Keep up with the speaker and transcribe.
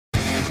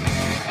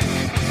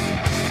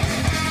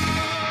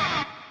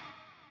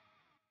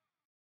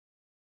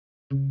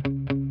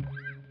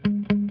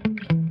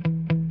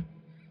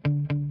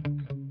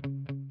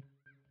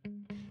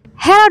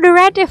Hello the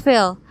Red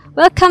Devil!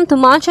 Welcome to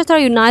Manchester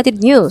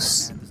United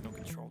news.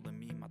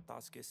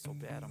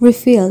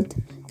 Revealed,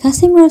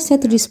 Casemiro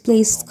set to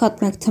displace Scott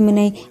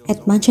Mctominay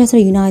at Manchester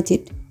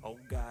United.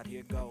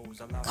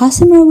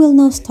 Casemiro will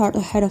now start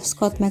ahead of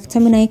Scott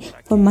Mctominay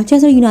for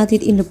Manchester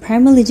United in the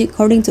Premier League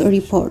according to a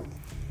report.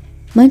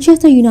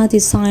 Manchester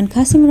United signed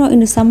Casemiro in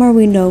the summer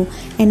window,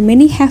 and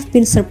many have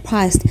been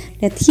surprised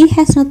that he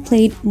has not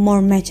played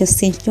more matches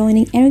since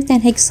joining Erik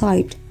Ten Hag's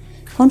side,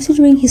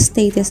 considering his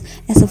status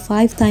as a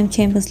five-time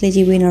Champions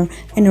League winner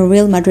and a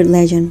Real Madrid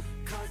legend.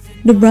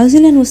 The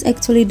Brazilian was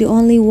actually the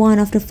only one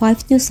of the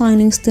 5 new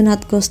signings to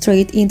not go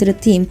straight into the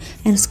team,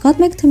 and Scott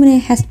McTominay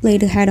has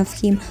played ahead of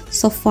him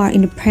so far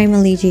in the Premier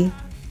League.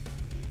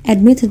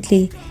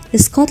 Admittedly, the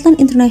Scotland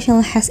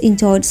international has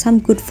enjoyed some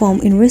good form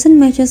in recent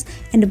matches,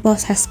 and the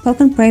boss has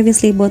spoken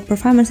previously about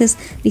performances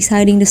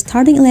deciding the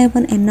starting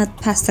 11 and not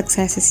past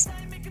successes.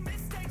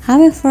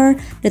 However,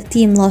 the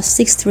team lost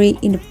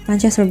 6-3 in the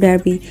Manchester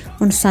derby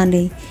on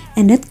Sunday,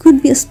 and that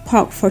could be a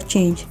spark for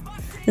change.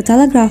 The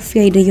Telegraph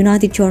via the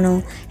United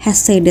Journal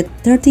has said that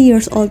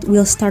 30-year-old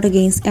will start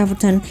against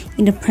Everton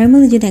in the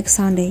Premier League next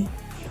Sunday.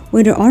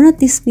 Whether or not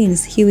this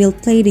means he will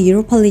play the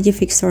Europa League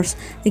fixtures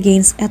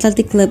against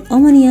Athletic Club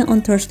Omonia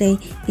on Thursday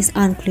is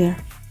unclear.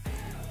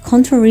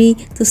 Contrary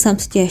to some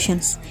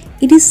suggestions,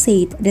 it is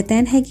said that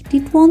Ten Hag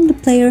did want the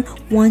player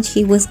once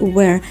he was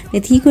aware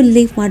that he could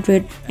leave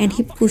Madrid, and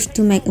he pushed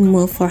to make a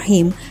move for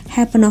him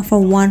happen over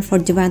one for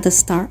Juventus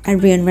star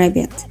Adrien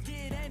Rabiot.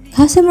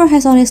 Casemiro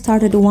has only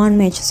started one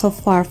match so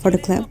far for the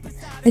club,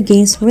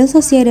 against Real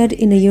Sociedad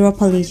in the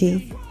Europa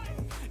League.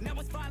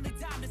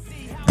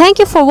 Thank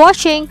you for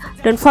watching.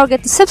 Don't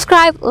forget to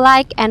subscribe,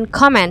 like and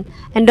comment,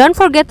 and don't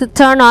forget to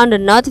turn on the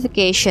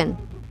notification.